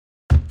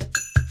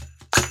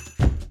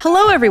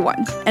Hello,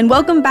 everyone, and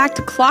welcome back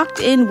to Clocked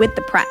In with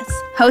the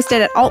Press, hosted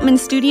at Altman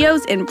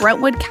Studios in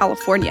Brentwood,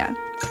 California.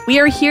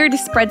 We are here to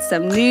spread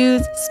some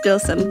news, spill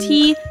some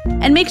tea,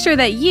 and make sure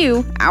that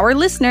you, our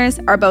listeners,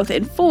 are both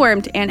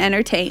informed and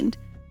entertained.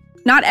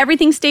 Not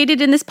everything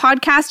stated in this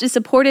podcast is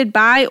supported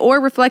by or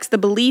reflects the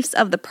beliefs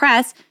of the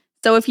press,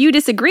 so if you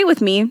disagree with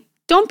me,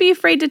 don't be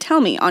afraid to tell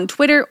me on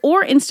Twitter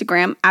or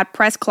Instagram at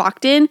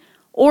PressClockedIn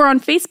or on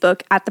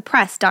Facebook at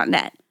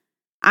thepress.net.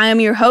 I am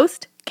your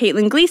host,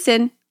 Caitlin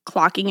Gleason,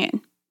 clocking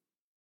in.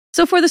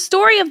 So for the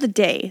story of the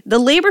day, the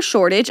labor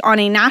shortage on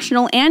a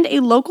national and a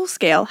local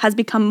scale has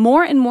become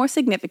more and more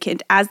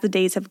significant as the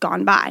days have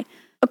gone by.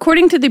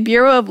 According to the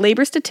Bureau of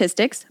Labor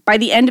Statistics, by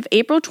the end of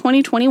April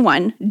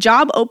 2021,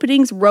 job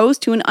openings rose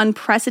to an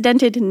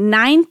unprecedented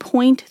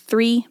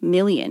 9.3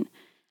 million,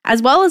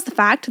 as well as the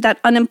fact that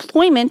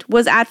unemployment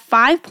was at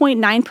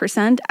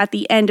 5.9% at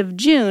the end of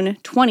June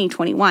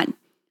 2021.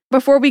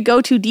 Before we go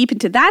too deep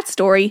into that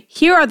story,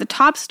 here are the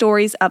top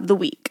stories of the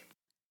week.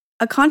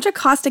 A Contra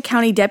Costa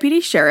County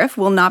deputy sheriff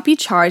will not be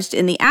charged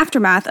in the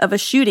aftermath of a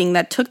shooting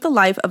that took the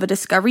life of a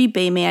Discovery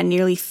Bay man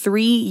nearly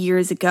 3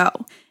 years ago.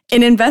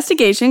 An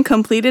investigation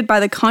completed by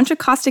the Contra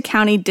Costa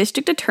County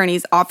District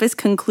Attorney's Office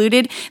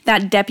concluded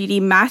that Deputy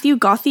Matthew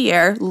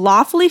Gauthier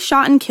lawfully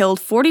shot and killed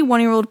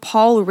 41-year-old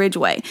Paul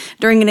Ridgway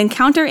during an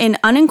encounter in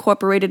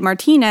unincorporated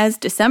Martinez,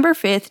 December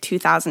 5,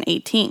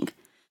 2018.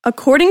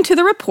 According to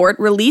the report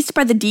released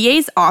by the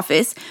DA's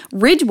office,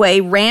 Ridgway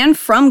ran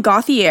from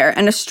Gauthier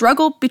and a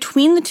struggle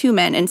between the two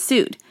men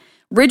ensued.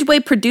 Ridgway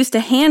produced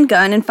a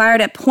handgun and fired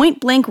at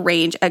point-blank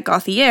range at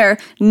Gauthier,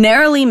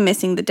 narrowly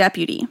missing the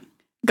deputy.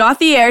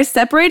 Gauthier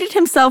separated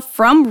himself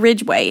from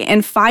Ridgway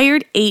and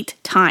fired 8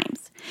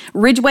 times.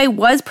 Ridgway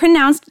was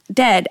pronounced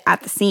dead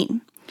at the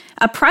scene.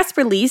 A press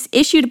release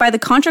issued by the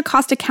Contra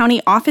Costa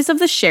County Office of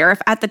the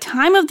Sheriff at the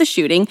time of the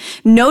shooting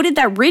noted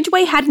that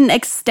Ridgway had an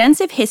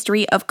extensive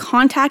history of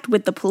contact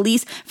with the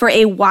police for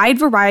a wide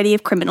variety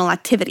of criminal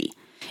activity.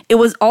 It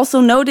was also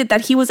noted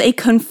that he was a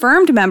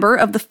confirmed member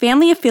of the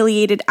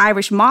family-affiliated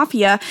Irish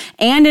Mafia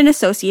and an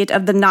associate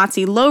of the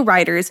Nazi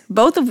lowriders,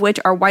 both of which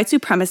are white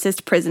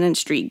supremacist prison and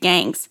street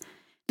gangs.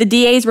 The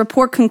DA's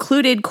report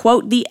concluded,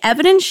 quote, "The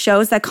evidence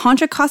shows that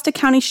Contra Costa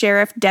County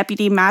Sheriff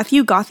Deputy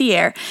Matthew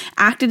Gauthier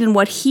acted in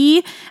what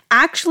he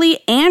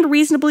actually and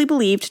reasonably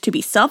believed to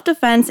be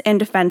self-defense and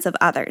defense of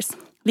others.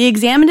 The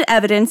examined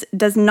evidence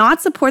does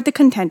not support the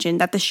contention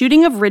that the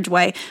shooting of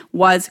Ridgway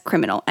was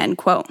criminal," end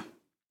quote.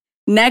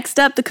 Next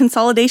up, the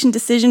consolidation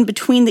decision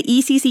between the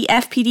ECC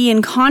FPD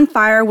and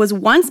Confire was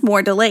once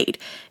more delayed.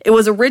 It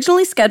was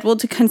originally scheduled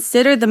to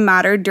consider the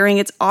matter during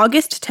its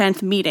August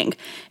 10th meeting.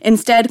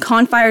 Instead,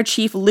 Confire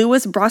Chief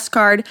Louis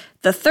Broscard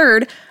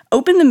III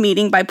opened the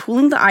meeting by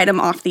pulling the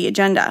item off the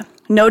agenda,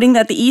 noting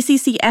that the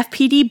ECC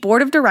FPD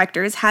Board of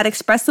Directors had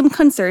expressed some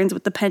concerns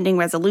with the pending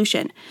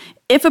resolution.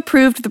 If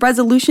approved, the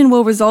resolution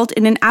will result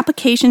in an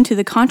application to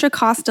the Contra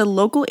Costa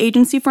Local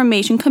Agency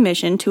Formation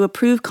Commission to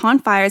approve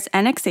Confire's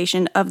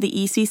annexation of the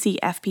ECC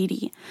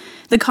FPD.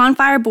 The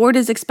Confire Board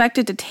is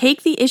expected to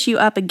take the issue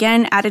up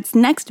again at its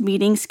next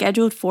meeting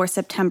scheduled for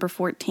September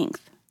 14th.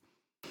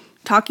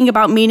 Talking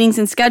about meetings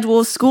and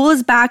schedules, school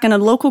is back and a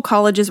local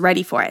college is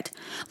ready for it.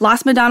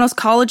 Los Medanos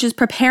College is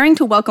preparing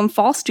to welcome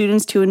fall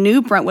students to a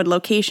new Brentwood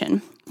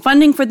location.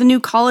 Funding for the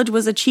new college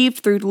was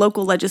achieved through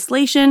local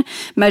legislation,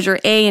 Measure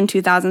A in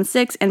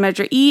 2006 and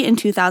Measure E in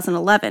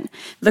 2011,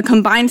 the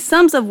combined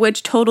sums of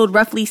which totaled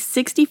roughly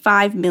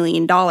 $65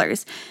 million.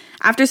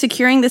 After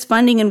securing this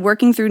funding and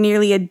working through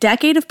nearly a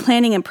decade of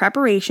planning and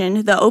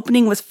preparation, the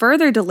opening was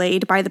further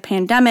delayed by the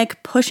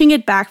pandemic, pushing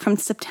it back from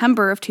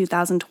September of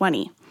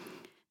 2020.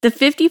 The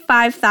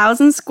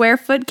 55,000 square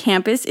foot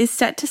campus is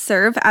set to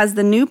serve as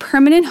the new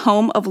permanent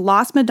home of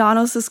Los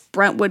Medanos'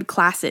 Brentwood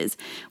classes,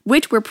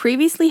 which were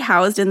previously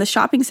housed in the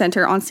shopping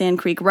center on Sand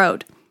Creek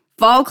Road.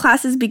 Fall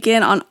classes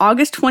begin on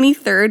August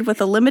 23rd, with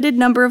a limited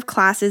number of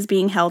classes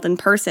being held in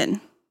person.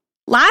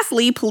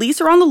 Lastly, police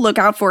are on the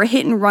lookout for a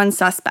hit-and-run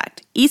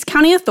suspect. East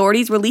County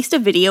authorities released a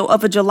video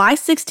of a July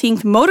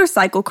 16th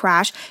motorcycle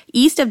crash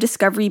east of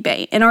Discovery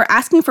Bay and are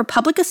asking for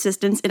public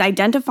assistance in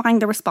identifying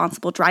the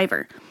responsible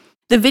driver.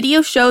 The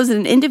video shows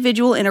an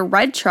individual in a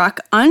red truck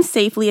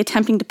unsafely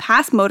attempting to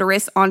pass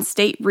motorists on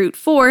State Route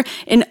 4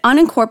 in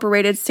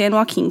unincorporated San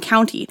Joaquin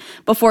County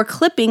before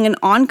clipping an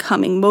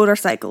oncoming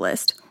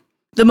motorcyclist.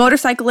 The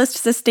motorcyclist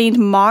sustained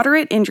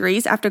moderate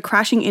injuries after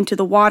crashing into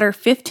the water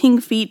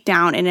 15 feet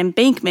down an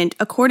embankment,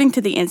 according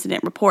to the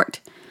incident report.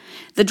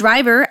 The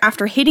driver,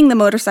 after hitting the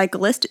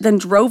motorcyclist, then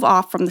drove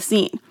off from the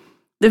scene.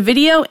 The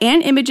video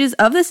and images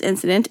of this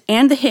incident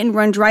and the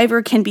hit-and-run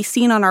driver can be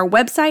seen on our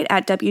website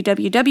at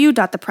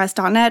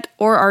www.thepress.net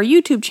or our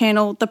YouTube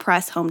channel, The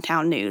Press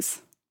Hometown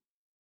News.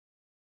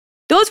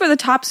 Those were the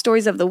top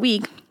stories of the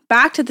week.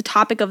 Back to the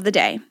topic of the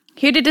day.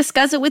 Here to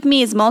discuss it with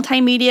me is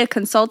multimedia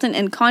consultant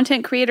and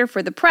content creator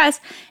for The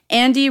Press,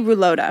 Andy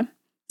Rouloda.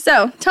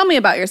 So, tell me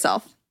about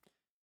yourself.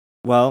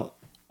 Well,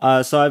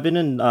 So I've been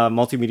in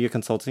multimedia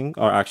consulting,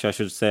 or actually I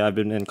should say I've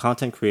been in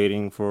content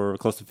creating for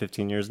close to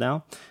 15 years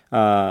now.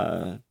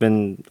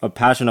 Been a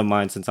passion of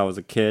mine since I was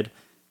a kid.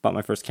 bought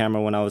my first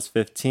camera when I was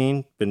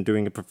 15. Been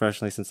doing it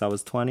professionally since I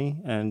was 20,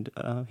 and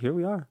here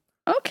we are.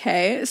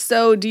 Okay,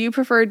 so do you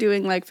prefer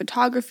doing like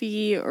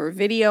photography or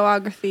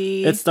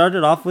videography? It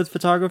started off with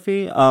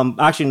photography.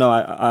 Actually, no,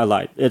 I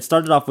lied. It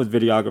started off with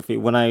videography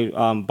when I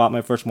bought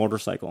my first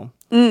motorcycle.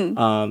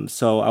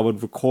 So I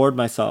would record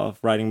myself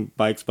riding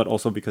bikes, but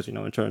also because,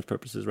 insurance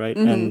purposes, right?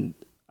 And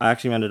I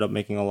actually ended up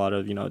making a lot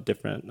of,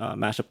 different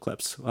mashup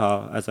clips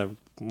as I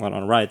went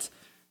on rides.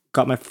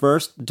 Got my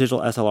first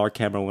digital SLR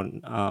camera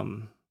when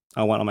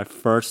I went on my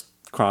first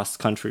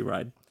cross-country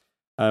ride.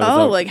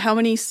 Like how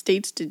many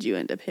states did you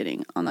end up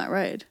hitting on that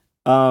ride?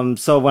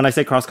 So when I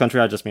say cross country,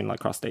 I just mean like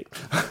cross state.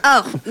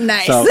 Oh,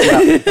 nice. So yeah,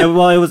 it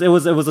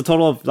was a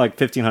total of like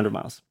 1,500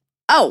 miles.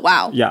 Oh,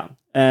 wow. Yeah,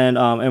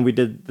 and we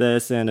did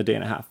this in a day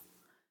and a half.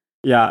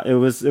 Yeah, it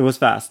was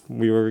fast.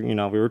 We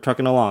were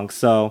trucking along.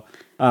 So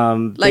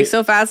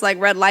so fast, like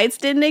red lights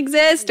didn't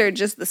exist, or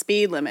just the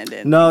speed limit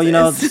didn't No,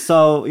 exist?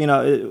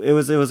 it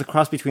was a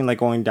cross between like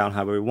going down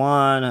Highway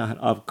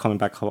 1, coming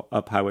back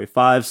up Highway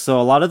 5.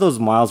 So a lot of those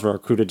miles were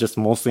accrued just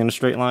mostly in a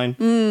straight line.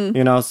 But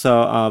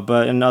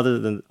other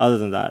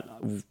than that,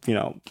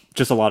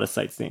 just a lot of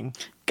sightseeing.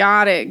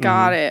 Got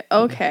it.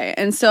 Okay.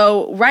 And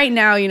so right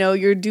now,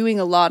 you're doing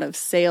a lot of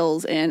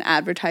sales and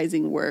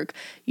advertising work,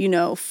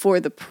 for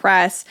the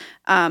press.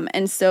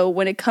 And so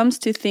when it comes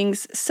to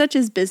things such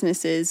as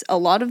businesses, a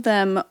lot of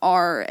them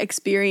are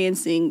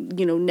experiencing,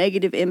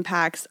 negative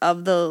impacts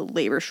of the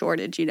labor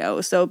shortage,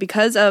 So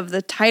because of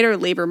the tighter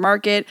labor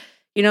market,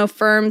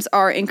 firms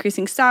are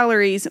increasing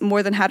salaries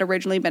more than had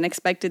originally been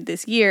expected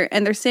this year.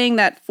 And they're saying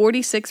that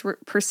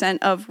 46%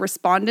 of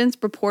respondents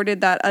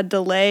reported that a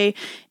delay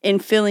in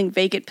filling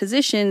vacant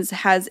positions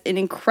has an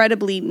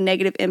incredibly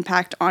negative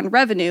impact on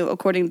revenue,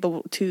 according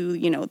to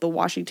the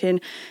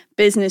Washington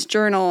Business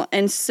Journal.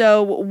 And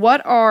so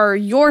what are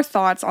your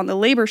thoughts on the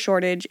labor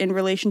shortage in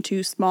relation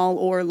to small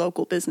or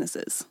local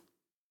businesses?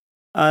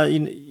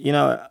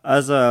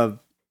 As a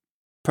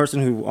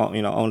person who,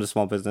 owned a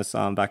small business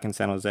back in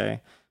San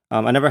Jose,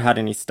 I never had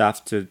any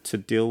staff to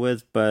deal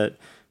with, but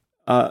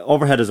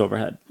overhead is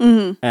overhead.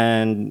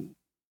 And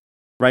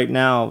right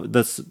now,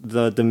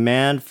 the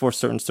demand for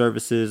certain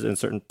services and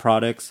certain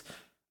products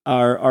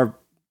are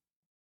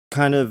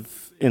kind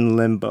of in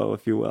limbo,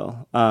 if you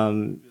will.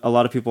 A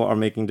lot of people are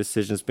making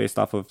decisions based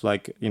off of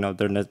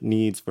their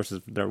needs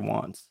versus their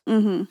wants.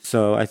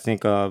 So I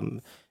think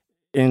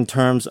in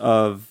terms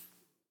of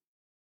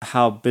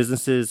how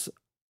businesses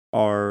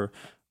are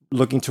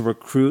looking to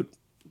recruit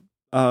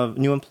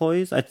new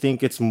employees, I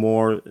think it's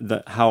more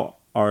how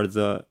are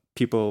the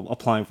people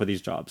applying for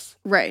these jobs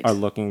are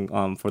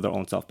looking for their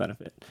own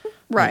self-benefit.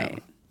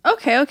 Right.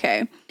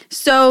 Okay.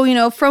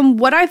 So, from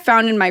what I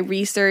found in my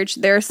research,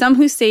 there are some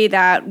who say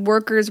that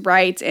workers'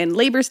 rights and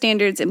labor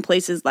standards in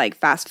places like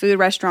fast food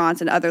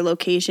restaurants and other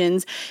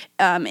locations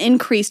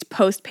increased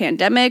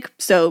post-pandemic.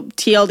 So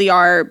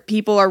TLDR,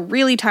 people are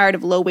really tired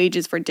of low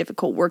wages for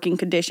difficult working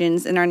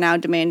conditions and are now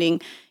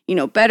demanding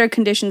better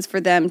conditions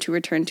for them to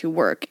return to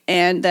work.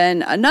 And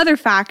then another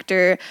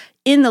factor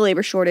in the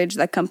labor shortage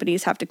that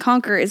companies have to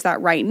conquer is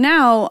that right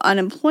now,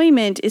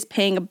 unemployment is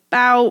paying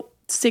about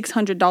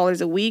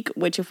 $600 a week,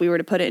 which if we were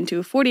to put it into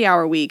a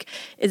 40-hour week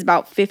is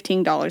about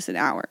 $15 an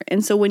hour.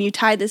 And so when you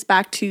tie this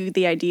back to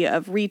the idea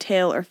of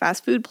retail or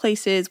fast food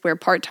places where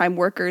part-time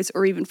workers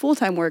or even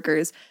full-time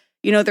workers,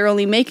 they're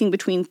only making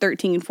between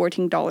 $13 and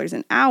 $14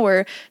 an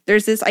hour.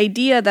 There's this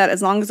idea that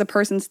as long as a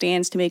person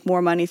stands to make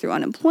more money through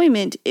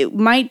unemployment, it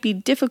might be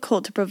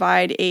difficult to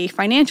provide a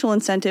financial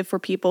incentive for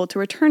people to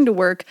return to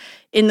work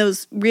in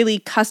those really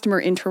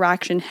customer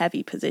interaction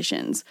heavy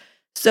positions.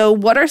 So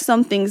what are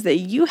some things that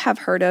you have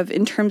heard of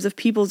in terms of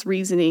people's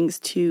reasonings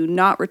to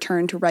not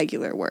return to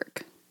regular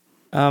work?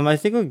 I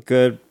think a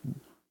good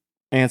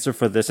answer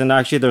for this, and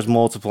actually there's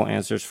multiple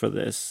answers for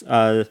this.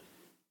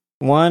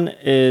 One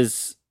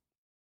is,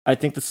 I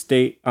think the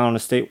state, on a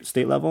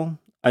state level,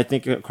 I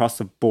think across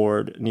the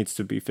board needs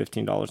to be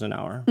 $15 an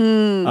hour.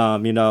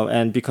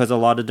 And because a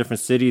lot of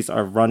different cities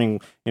are running,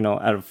 at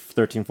a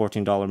 $13,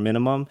 $14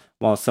 minimum,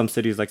 while some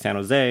cities like San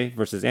Jose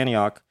versus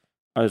Antioch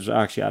are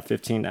actually at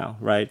 15 now,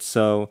 right?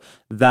 So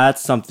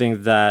that's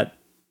something that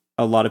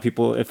a lot of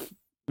people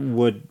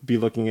would be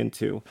looking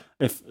into.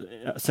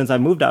 Since I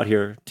moved out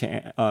here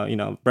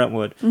to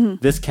Brentwood,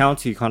 this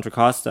county, Contra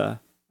Costa,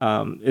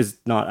 is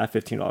not at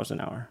 $15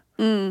 an hour.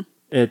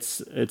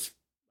 It's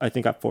I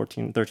think at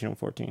 13 or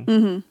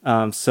 14.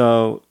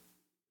 So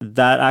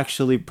that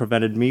actually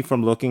prevented me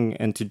from looking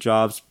into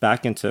jobs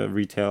back into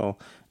retail.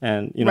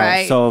 And,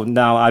 so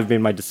now I've made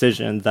my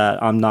decision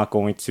that I'm not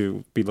going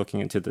to be looking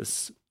into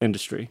this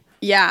industry.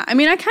 Yeah, I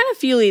mean, I kind of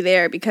feel you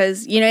there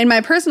because, in my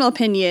personal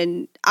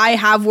opinion, I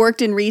have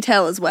worked in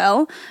retail as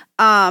well.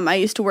 I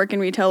used to work in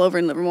retail over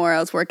in Livermore. I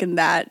was working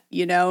that,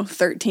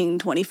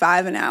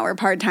 $13.25 an hour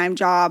part-time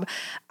job.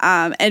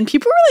 And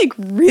people were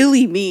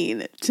really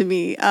mean to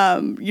me.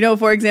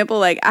 For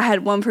example, I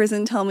had one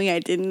person tell me I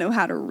didn't know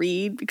how to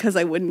read because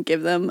I wouldn't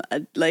give them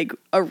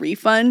a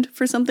refund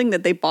for something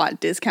that they bought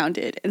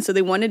discounted. And so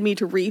they wanted me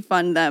to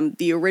refund them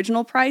the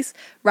original price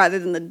rather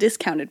than the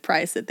discounted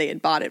price that they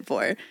had bought it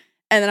for.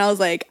 And then I was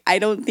like, I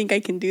don't think I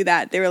can do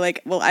that. They were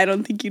like, well, I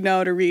don't think you know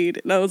how to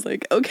read. And I was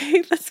like,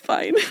 okay, that's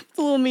fine. It's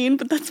a little mean,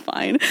 but that's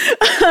fine.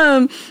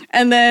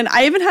 And then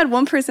I even had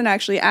one person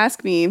actually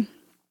ask me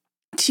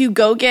to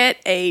go get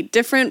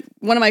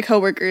one of my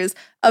coworkers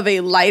of a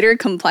lighter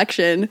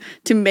complexion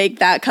to make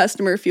that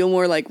customer feel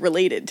more like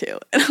related to.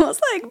 And I was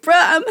like, bruh,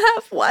 I'm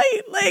half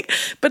white. Like,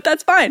 but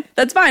that's fine.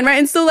 That's fine, right?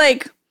 And so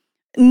like,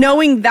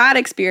 knowing that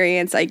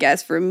experience, I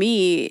guess for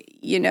me,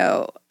 you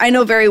know, I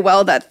know very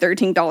well that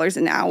 $13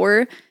 an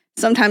hour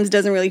sometimes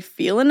doesn't really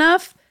feel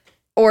enough,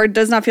 or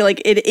does not feel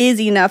like it is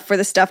enough for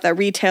the stuff that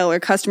retail or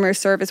customer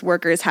service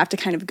workers have to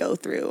kind of go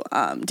through.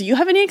 Do you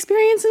have any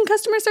experience in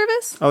customer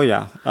service? Oh,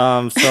 yeah.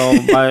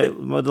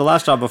 So the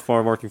last job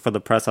before working for the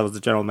press, I was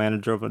the general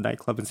manager of a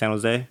nightclub in San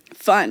Jose.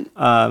 Fun.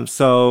 And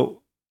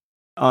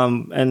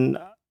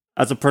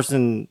as a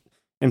person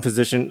in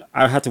position,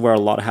 I had to wear a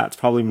lot of hats,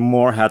 probably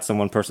more hats than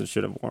one person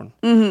should have worn.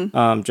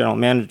 Mm-hmm. General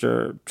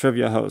manager,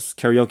 trivia host,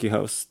 karaoke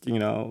host, you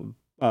know,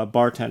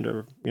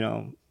 bartender, you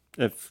know,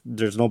 if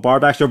there's no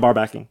bar backs, you're bar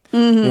backing,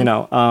 you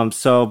know.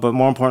 But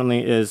more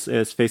importantly is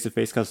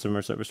face-to-face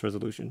customer service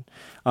resolution.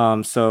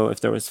 So if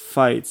there was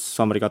fights,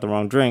 somebody got the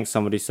wrong drink,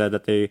 somebody said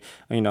that they,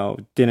 you know,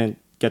 didn't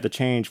get the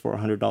change for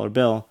 $100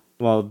 bill.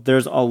 Well,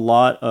 there's a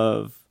lot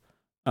of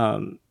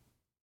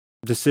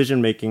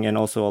decision making and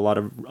also a lot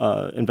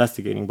of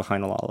investigating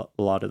behind a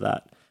lot of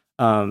that.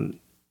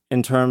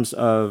 In terms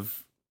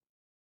of,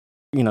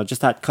 you know,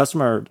 just that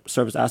customer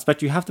service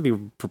aspect, you have to be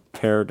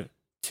prepared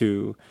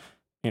to,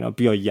 you know,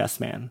 be a yes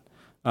man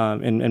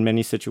in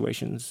many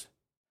situations.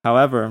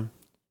 However,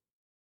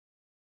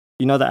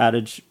 you know the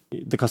adage,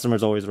 the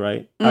customer's always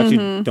right. I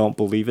actually don't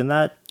believe in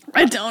that.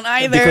 I don't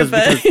either.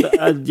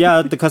 Because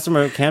yeah, the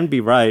customer can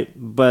be right,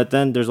 but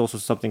then there's also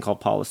something called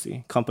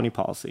policy, company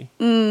policy.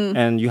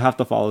 And you have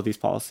to follow these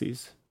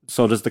policies.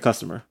 So does the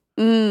customer,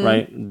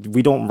 right?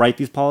 We don't write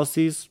these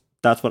policies.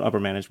 That's what upper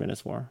management is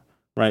for.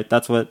 Right.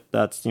 That's what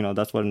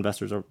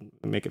investors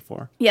make it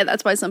for. Yeah,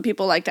 that's why some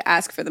people like to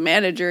ask for the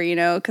manager, you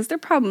know, because their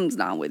problem's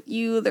not with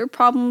you. Their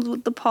problem's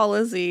with the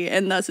policy,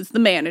 and thus it's the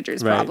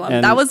manager's problem.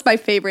 And that was my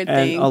favorite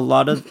thing. A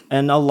lot of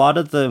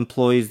the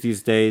employees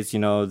these days, you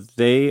know,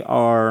 they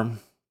are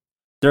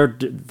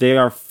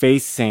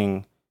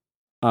facing,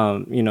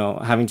 you know,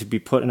 having to be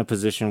put in a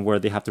position where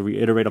they have to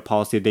reiterate a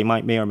policy they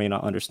may or may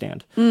not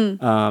understand.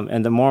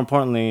 And then more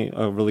importantly,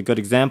 a really good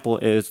example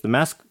is the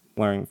mask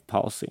wearing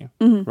policy,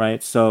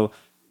 right? So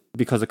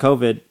because of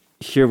COVID,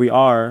 here we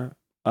are,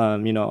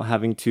 you know,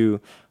 having to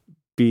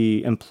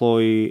be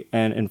employee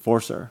and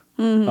enforcer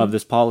of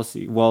this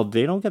policy. Well,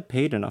 they don't get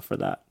paid enough for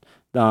that.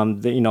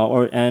 They, you know,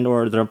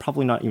 or they're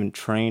probably not even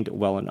trained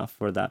well enough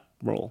for that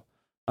role.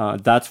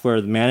 That's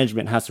where the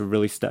management has to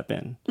really step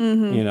in,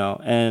 you know,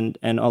 and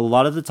a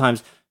lot of the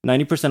times,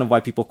 90% of why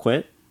people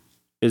quit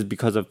is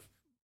because of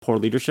poor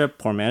leadership,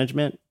 poor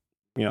management,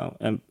 you know,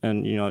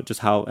 and you know,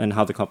 just how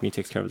the company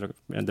takes care of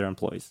their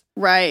employees.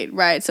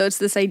 Right. So it's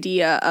this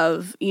idea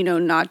of, you know,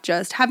 not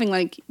just having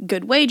like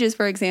good wages,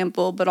 for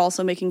example, but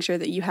also making sure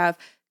that you have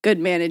good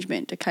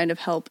management to kind of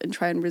help and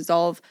try and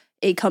resolve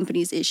a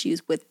company's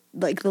issues with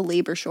like the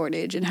labor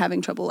shortage and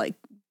having trouble like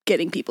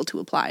getting people to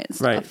apply and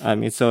stuff. Right. I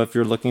mean, so if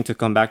you're looking to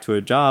come back to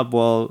a job,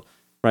 well,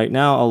 right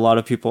now a lot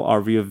of people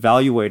are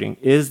reevaluating,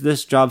 is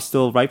this job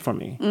still right for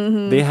me?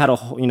 They had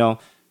you know,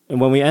 and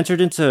when we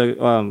entered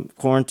into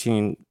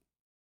quarantine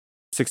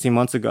 16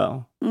 months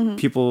ago,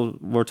 people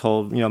were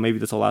told, you know, maybe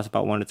this will last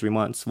about 1 to 3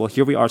 months. Well,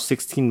 here we are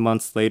 16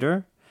 months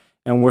later,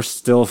 and we're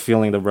still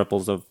feeling the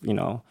ripples of, you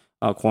know,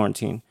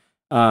 quarantine.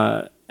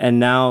 And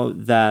now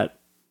that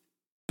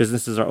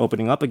businesses are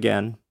opening up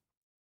again,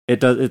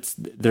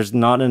 there's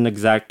not an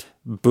exact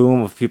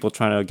boom of people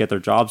trying to get their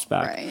jobs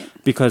back,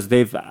 because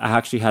they've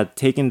actually had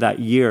taken that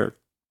year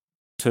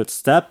to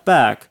step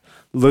back,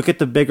 look at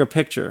the bigger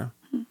picture,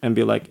 and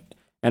be like,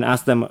 and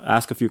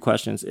ask a few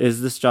questions.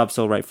 Is this job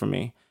still right for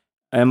me?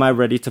 Am I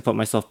ready to put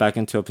myself back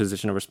into a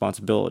position of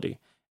responsibility?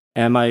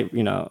 Am I,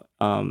 you know,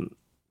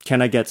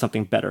 can I get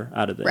something better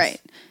out of this? Right.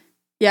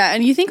 Yeah.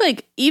 And you think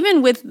like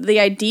even with the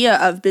idea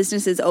of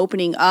businesses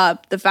opening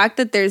up, the fact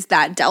that there's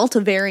that Delta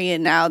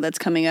variant now that's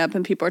coming up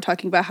and people are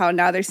talking about how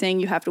now they're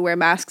saying you have to wear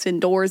masks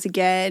indoors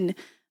again.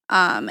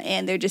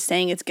 And they're just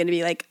saying it's going to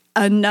be like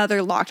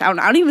another lockdown.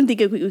 I don't even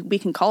think we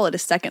can call it a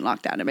second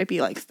lockdown. It might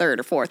be like third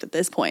or fourth at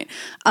this point.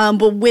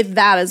 But with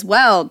that as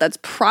well, that's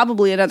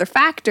probably another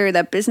factor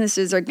that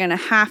businesses are going to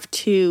have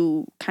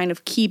to kind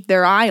of keep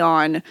their eye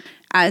on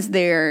as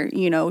they're,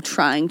 you know,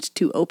 trying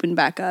to open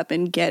back up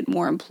and get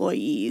more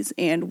employees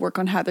and work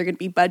on how they're going to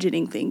be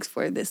budgeting things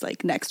for this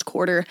like next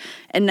quarter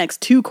and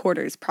next 2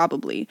 quarters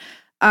probably.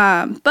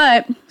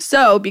 But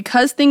so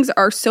because things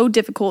are so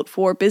difficult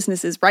for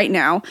businesses right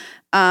now,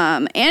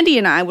 Andy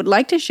and I would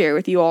like to share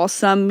with you all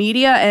some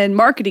media and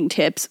marketing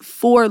tips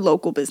for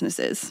local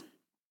businesses.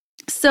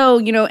 So,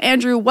 you know,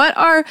 Andrew, what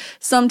are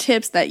some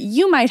tips that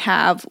you might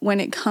have when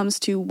it comes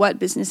to what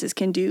businesses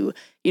can do,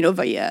 you know,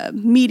 via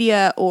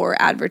media or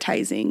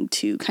advertising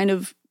to kind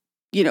of,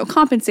 you know,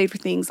 compensate for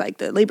things like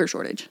the labor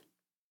shortage?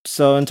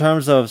 So in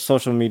terms of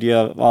social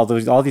media, all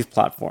these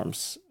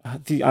platforms,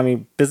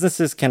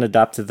 businesses can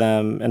adapt to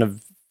them in a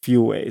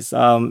few ways.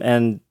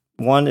 And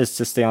one is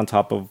to stay on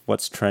top of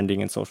what's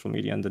trending in social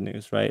media and the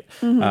news, right?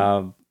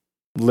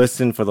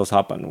 Listen for those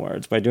hot button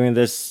words. By doing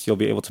this, you'll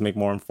be able to make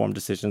more informed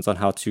decisions on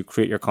how to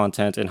create your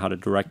content and how to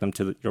direct them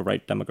to your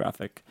right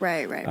demographic.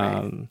 Right.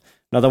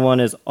 Another one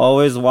is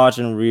always watch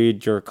and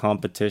read your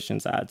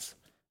competition's ads.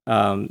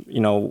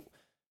 No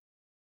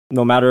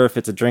matter if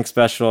it's a drink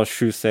special,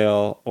 shoe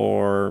sale,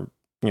 or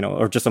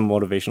just a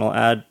motivational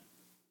ad,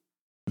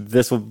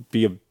 this will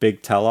be a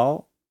big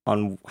tell-all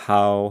on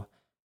how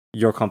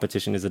your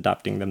competition is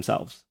adapting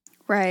themselves.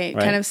 Right.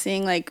 Kind of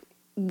seeing like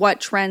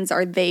what trends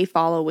are they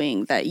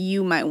following that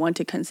you might want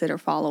to consider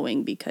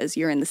following because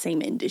you're in the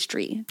same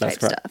industry type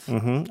stuff.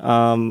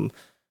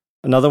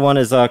 Another one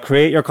is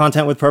create your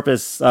content with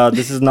purpose.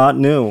 This is not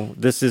new.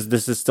 This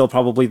is still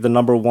probably the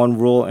number one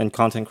rule in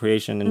content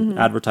creation and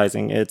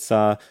advertising. It's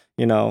you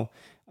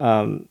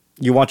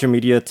want your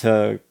media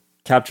to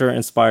capture,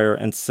 inspire,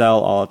 and sell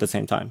all at the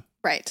same time.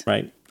 Right.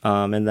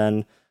 And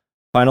then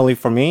finally,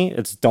 for me,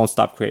 it's don't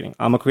stop creating.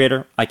 I'm a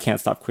creator. I can't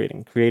stop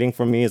creating. Creating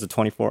for me is a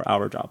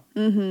 24-hour job,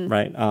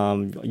 right?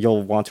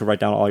 You'll want to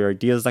write down all your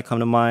ideas that come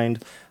to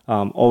mind.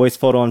 Always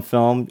photo and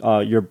film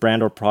your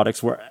brand or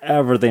products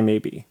wherever they may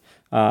be.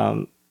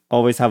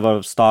 Always have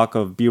a stock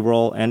of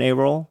B-roll and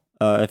A-roll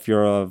if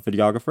you're a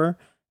videographer,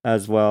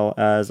 as well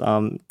as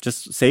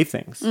just save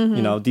things.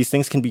 These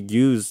things can be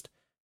used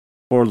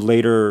for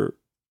later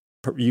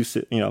use,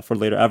 for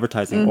later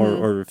advertising,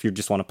 or if you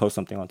just want to post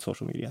something on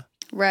social media.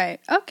 Right.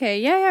 Okay.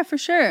 Yeah, for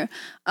sure.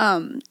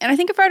 And I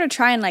think if I were to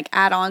try and like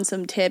add on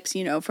some tips,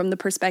 from the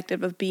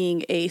perspective of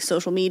being a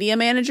social media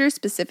manager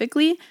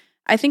specifically,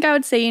 I think I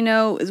would say,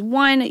 is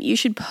one, you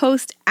should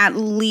post at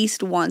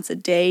least once a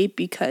day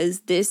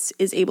because this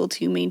is able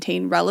to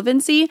maintain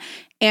relevancy.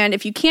 And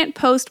if you can't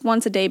post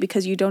once a day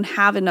because you don't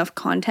have enough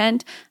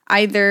content,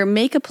 either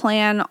make a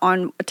plan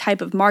on a type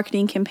of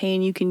marketing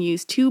campaign you can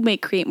use to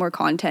create more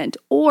content,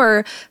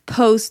 or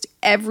post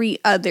every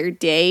other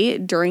day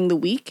during the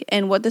week.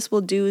 And what this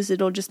will do is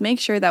it'll just make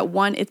sure that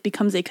one, it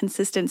becomes a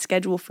consistent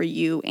schedule for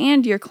you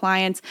and your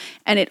clients.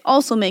 And it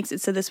also makes it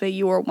so this way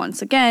you are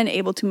once again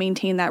able to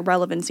maintain that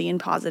relevancy and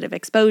positive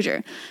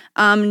exposure.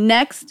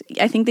 Next,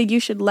 I think that you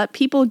should let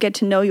people get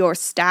to know your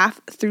staff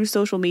through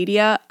social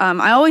media.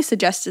 I always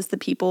suggest this to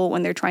people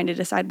when they're trying to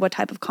decide what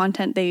type of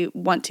content they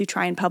want to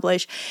try and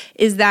publish,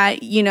 is that,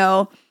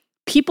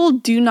 people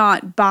do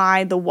not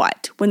buy the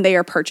what when they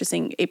are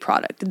purchasing a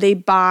product. They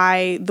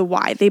buy the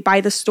why. They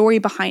buy the story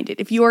behind it.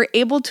 If you are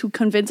able to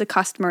convince a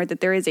customer that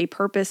there is a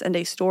purpose and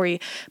a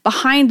story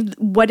behind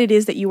what it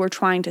is that you are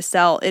trying to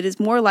sell, it is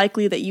more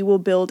likely that you will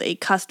build a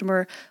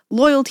customer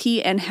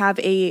loyalty and have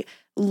a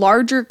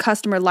larger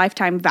customer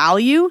lifetime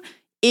value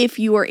if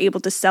you are able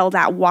to sell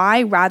that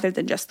why rather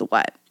than just the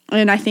what.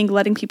 And I think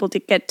letting people to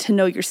get to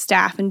know your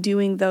staff and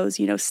doing those,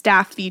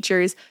 staff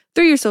features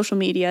through your social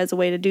media is a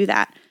way to do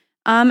that.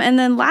 And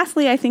then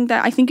lastly, I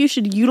think you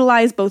should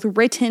utilize both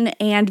written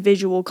and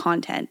visual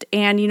content.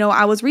 And,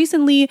 I was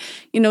recently,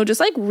 just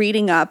like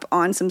reading up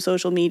on some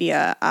social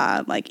media,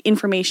 like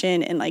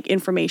information and like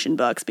information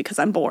books because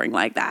I'm boring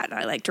like that.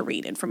 I like to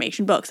read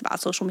information books about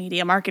social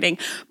media marketing.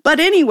 But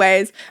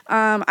anyways,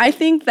 I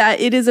think that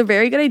it is a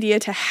very good idea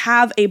to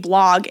have a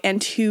blog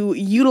and to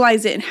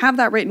utilize it and have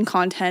that written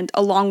content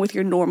along with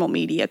your normal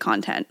media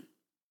content.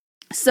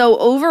 So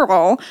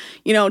overall,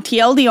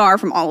 TLDR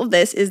from all of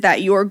this is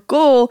that your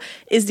goal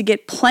is to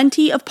get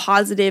plenty of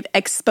positive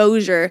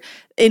exposure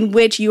in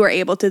which you are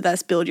able to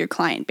thus build your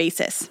client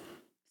basis.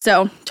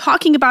 So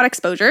talking about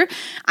exposure,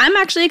 I'm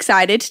actually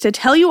excited to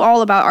tell you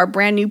all about our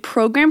brand new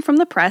program from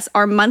the press,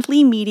 our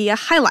monthly media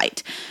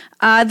highlight.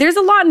 There's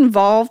a lot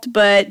involved,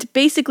 but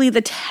basically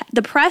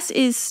the press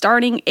is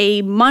starting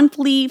a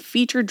monthly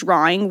feature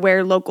drawing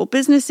where local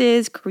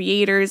businesses,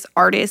 creators,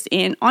 artists,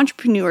 and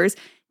entrepreneurs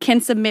can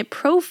submit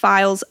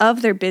profiles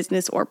of their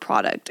business or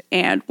product.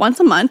 And once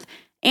a month,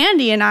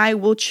 Andy and I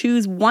will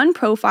choose one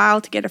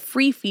profile to get a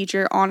free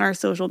feature on our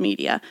social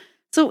media.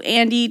 So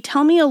Andy,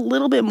 tell me a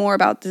little bit more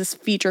about this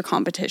feature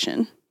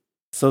competition.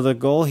 So the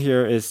goal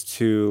here is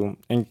to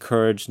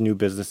encourage new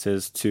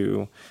businesses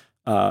to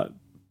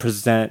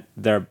present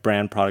their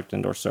brand, product,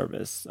 and or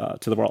service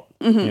to the world.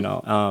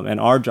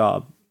 And our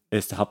job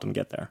is to help them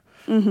get there.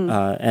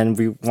 And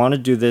we want to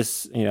do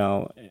this,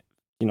 to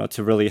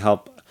really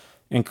help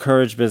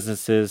encourage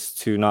businesses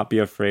to not be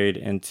afraid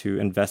into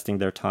investing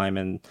their time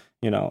and,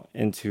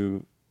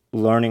 into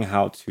learning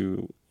how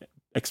to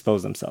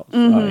expose themselves,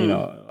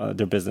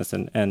 their business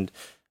and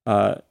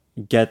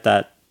get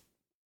that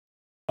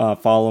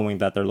following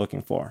that they're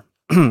looking for.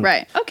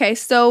 Right. Okay.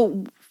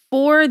 So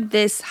for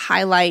this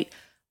highlight,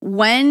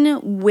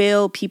 when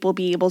will people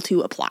be able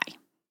to apply?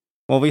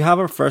 Well, we have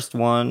our first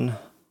one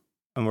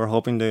and we're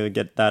hoping to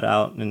get that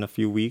out in a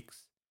few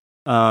weeks.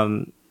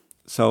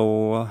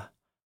 So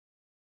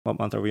what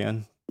month are we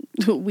in?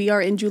 We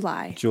are in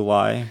July.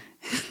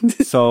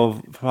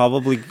 So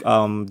probably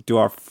do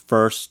our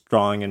first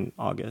drawing in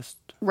August.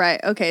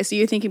 Right. Okay. So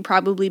you're thinking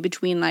probably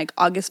between like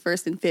August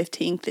 1st and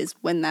 15th is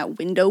when that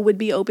window would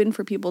be open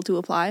for people to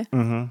apply?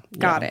 Mm-hmm.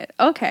 Got it.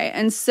 Okay.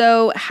 And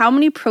so how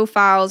many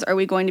profiles are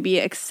we going to be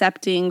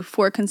accepting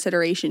for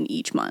consideration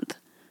each month?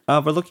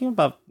 We're looking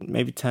about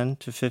maybe 10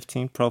 to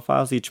 15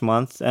 profiles each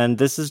month. And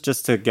this is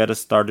just to get us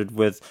started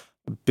with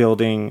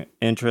building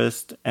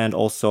interest and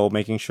also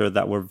making sure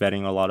that we're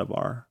vetting a lot of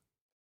our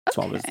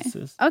small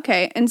businesses.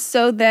 Okay. And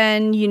so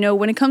then,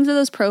 when it comes to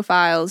those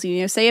profiles,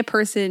 say a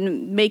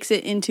person makes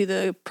it into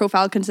the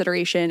profile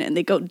consideration and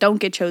they don't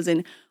get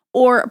chosen,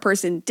 or a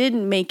person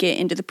didn't make it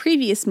into the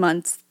previous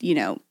month's,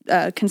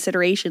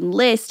 consideration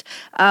list,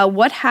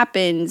 what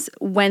happens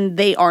when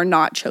they are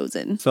not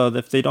chosen? So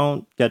if they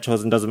don't get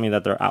chosen, doesn't mean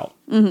that they're out.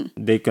 Mm-hmm.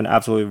 They can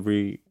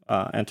absolutely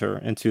enter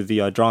into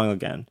the drawing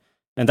again.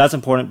 And that's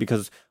important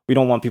because we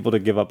don't want people to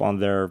give up on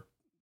their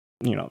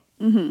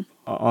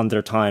on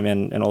their time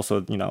and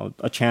also,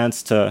 a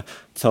chance to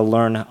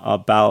learn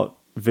about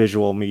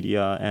visual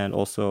media and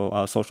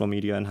also social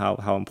media and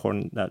how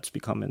important that's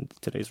become in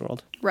today's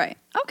world. Right.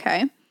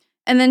 Okay.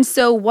 And then,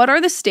 so what are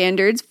the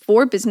standards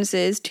for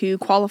businesses to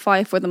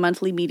qualify for the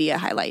monthly media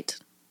highlight?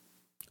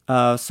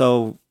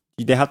 So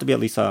they have to be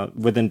at least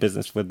within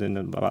business within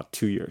about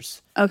 2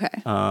 years. Okay.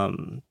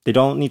 They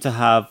don't need to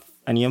have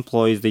any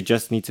employees. They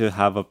just need to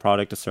have a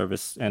product, a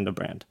service, and a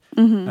brand.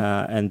 Mm-hmm.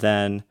 And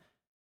then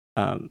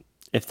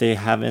if they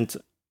haven't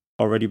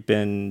already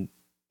been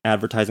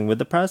advertising with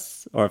the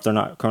press, or if they're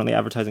not currently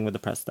advertising with the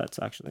press, that's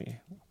actually...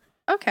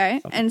 Okay.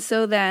 Something. And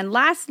so then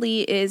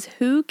lastly is,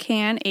 who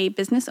can a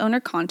business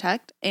owner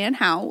contact and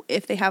how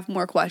if they have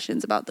more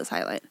questions about this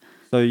highlight?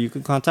 So you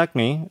can contact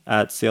me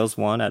at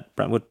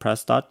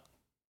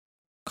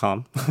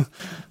sales1@brentwoodpress.com.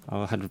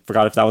 I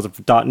forgot if that was a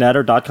 .net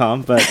or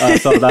 .com, but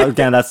so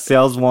that's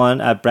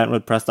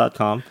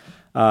sales1@brentwoodpress.com.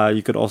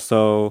 You could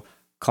also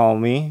call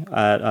me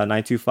at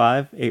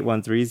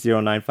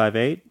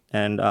 925-813-0958,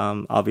 and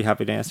I'll be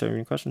happy to answer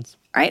any questions.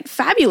 All right,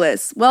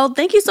 fabulous. Well,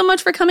 thank you so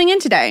much for coming in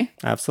today.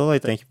 Absolutely.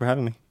 Thank you for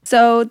having me.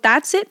 So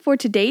that's it for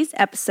today's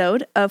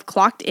episode of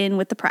Clocked In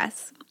with the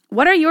Press.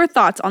 What are your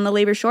thoughts on the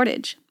labor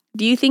shortage?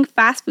 Do you think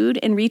fast food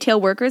and retail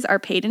workers are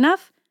paid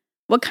enough?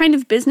 What kind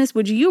of business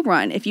would you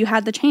run if you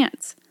had the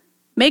chance?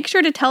 Make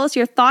sure to tell us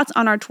your thoughts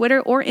on our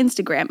Twitter or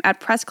Instagram at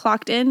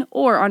PressClockedIn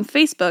or on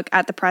Facebook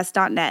at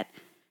thepress.net.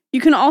 You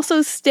can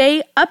also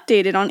stay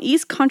updated on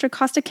East Contra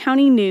Costa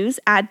County news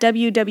at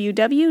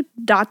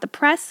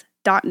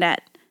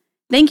www.thepress.net.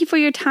 Thank you for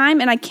your time,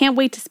 and I can't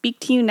wait to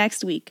speak to you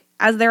next week,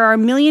 as there are a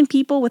million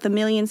people with a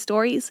million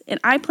stories, and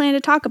I plan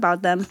to talk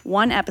about them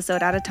one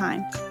episode at a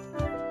time.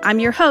 I'm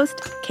your host,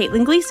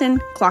 Caitlin Gleason,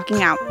 clocking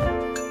out.